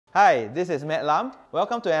Hi, this is Matt Lam.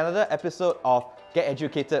 Welcome to another episode of Get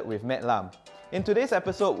Educated with Matt Lam. In today's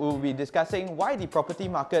episode, we will be discussing why the property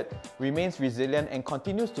market remains resilient and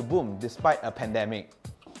continues to boom despite a pandemic.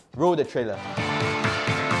 Roll the trailer.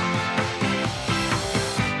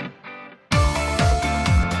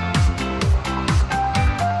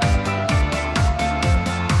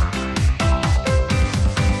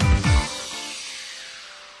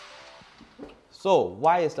 So,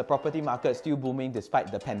 why is the property market still booming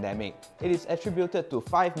despite the pandemic? It is attributed to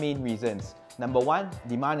 5 main reasons. Number 1,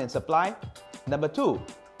 demand and supply. Number 2,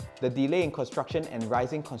 the delay in construction and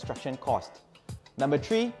rising construction cost. Number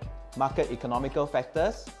 3, market economical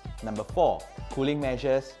factors. Number 4, cooling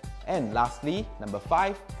measures. And lastly, number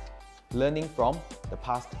 5, learning from the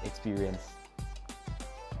past experience.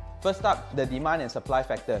 First up, the demand and supply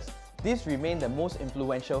factors. These remain the most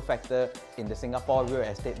influential factor in the Singapore real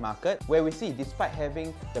estate market, where we see despite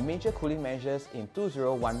having the major cooling measures in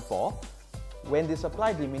 2014, when the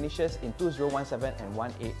supply diminishes in 2017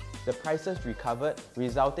 and 18, the prices recovered,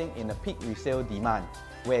 resulting in a peak resale demand,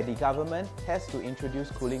 where the government has to introduce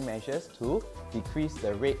cooling measures to decrease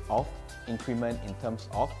the rate of increment in terms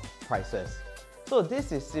of prices. So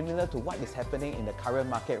this is similar to what is happening in the current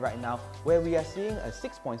market right now, where we are seeing a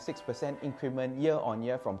 6.6% increment year on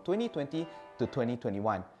year from 2020 to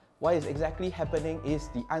 2021. What is exactly happening is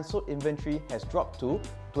the unsold inventory has dropped to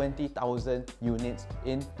 20,000 units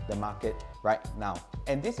in the market right now.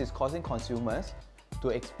 And this is causing consumers to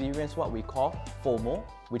experience what we call FOMO,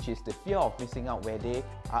 which is the fear of missing out, where they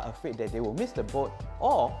are afraid that they will miss the boat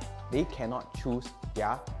or they cannot choose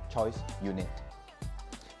their choice unit.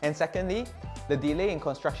 And secondly, the delay in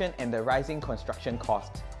construction and the rising construction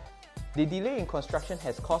costs. The delay in construction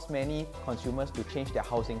has caused many consumers to change their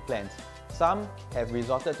housing plans. Some have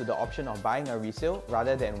resorted to the option of buying a resale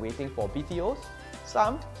rather than waiting for BTOs.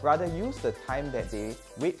 Some rather use the time that they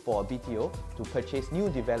wait for a BTO to purchase new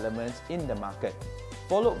developments in the market,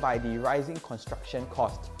 followed by the rising construction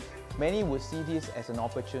costs. Many would see this as an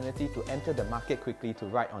opportunity to enter the market quickly to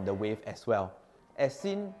ride on the wave as well. As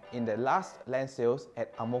seen in the last land sales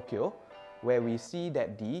at Ang Mo Kio, where we see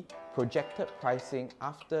that the projected pricing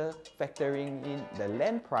after factoring in the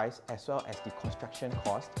land price as well as the construction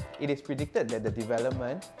cost, it is predicted that the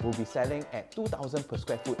development will be selling at 2,000 per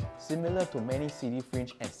square foot, similar to many city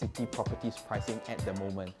fringe and city properties pricing at the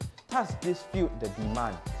moment. Thus, this fueled the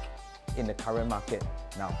demand in the current market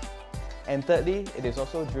now. And thirdly, it is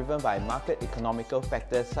also driven by market economical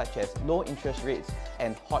factors such as low interest rates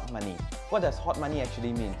and hot money. What does hot money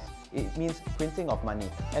actually mean? It means printing of money.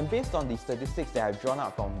 And based on the statistics that I've drawn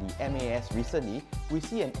out from the MAS recently, we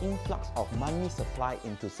see an influx of money supply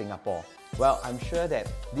into Singapore. Well, I'm sure that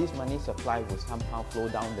this money supply will somehow flow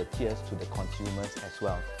down the tiers to the consumers as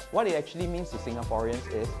well. What it actually means to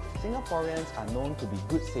Singaporeans is, Singaporeans are known to be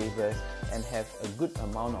good savers and have a good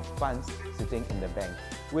amount of funds sitting in the bank.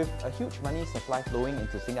 With a huge money supply flowing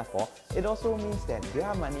into Singapore, it also means that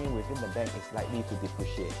their money within the bank is likely to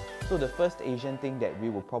depreciate. So the first Asian thing that we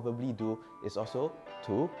will probably do is also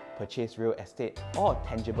to purchase real estate or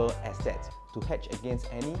tangible assets to hedge against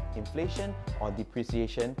any inflation or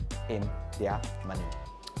depreciation in their money,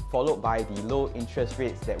 followed by the low interest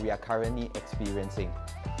rates that we are currently experiencing.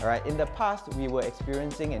 Alright, in the past, we were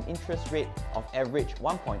experiencing an interest rate of average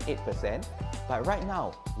 1.8%, but right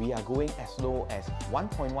now, we are going as low as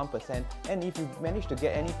 1.1%, and if you manage to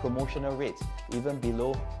get any promotional rates, even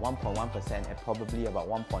below 1.1% at probably about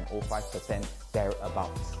 1.05%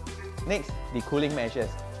 thereabouts. Next, the cooling measures.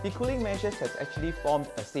 The cooling measures has actually formed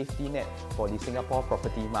a safety net for the Singapore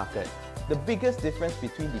property market. The biggest difference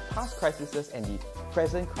between the past crises and the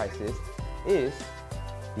present crisis is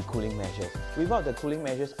the cooling measures. Without the cooling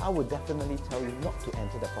measures, I would definitely tell you not to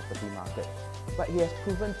enter the property market. But it has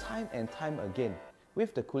proven time and time again,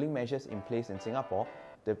 with the cooling measures in place in Singapore,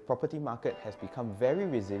 the property market has become very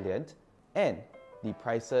resilient and the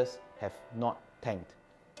prices have not tanked.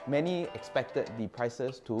 Many expected the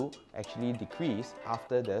prices to actually decrease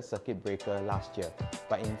after the circuit breaker last year.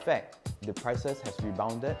 But in fact, the prices has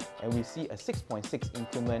rebounded and we see a 6.6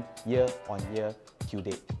 increment year on year to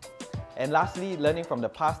date. And lastly, learning from the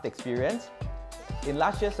past experience. In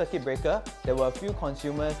last year's circuit breaker, there were a few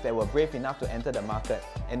consumers that were brave enough to enter the market,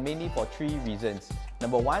 and mainly for 3 reasons.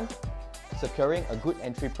 Number 1, securing a good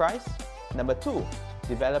entry price. Number 2,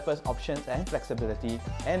 developers' options and flexibility.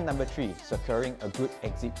 And number 3, securing a good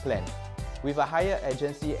exit plan. With a higher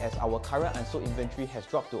urgency as our current unsold inventory has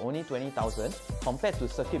dropped to only 20,000 compared to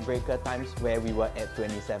circuit breaker times where we were at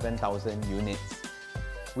 27,000 units.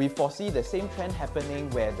 We foresee the same trend happening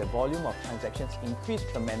where the volume of transactions increased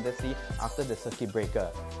tremendously after the circuit breaker.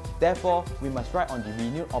 Therefore, we must ride on the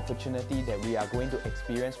renewed opportunity that we are going to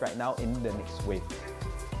experience right now in the next wave.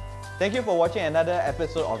 Thank you for watching another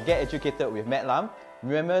episode of Get Educated with Matt Lam.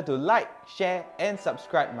 Remember to like, share and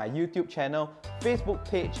subscribe my YouTube channel, Facebook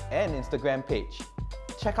page and Instagram page.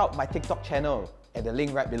 Check out my TikTok channel at the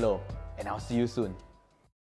link right below, and I'll see you soon.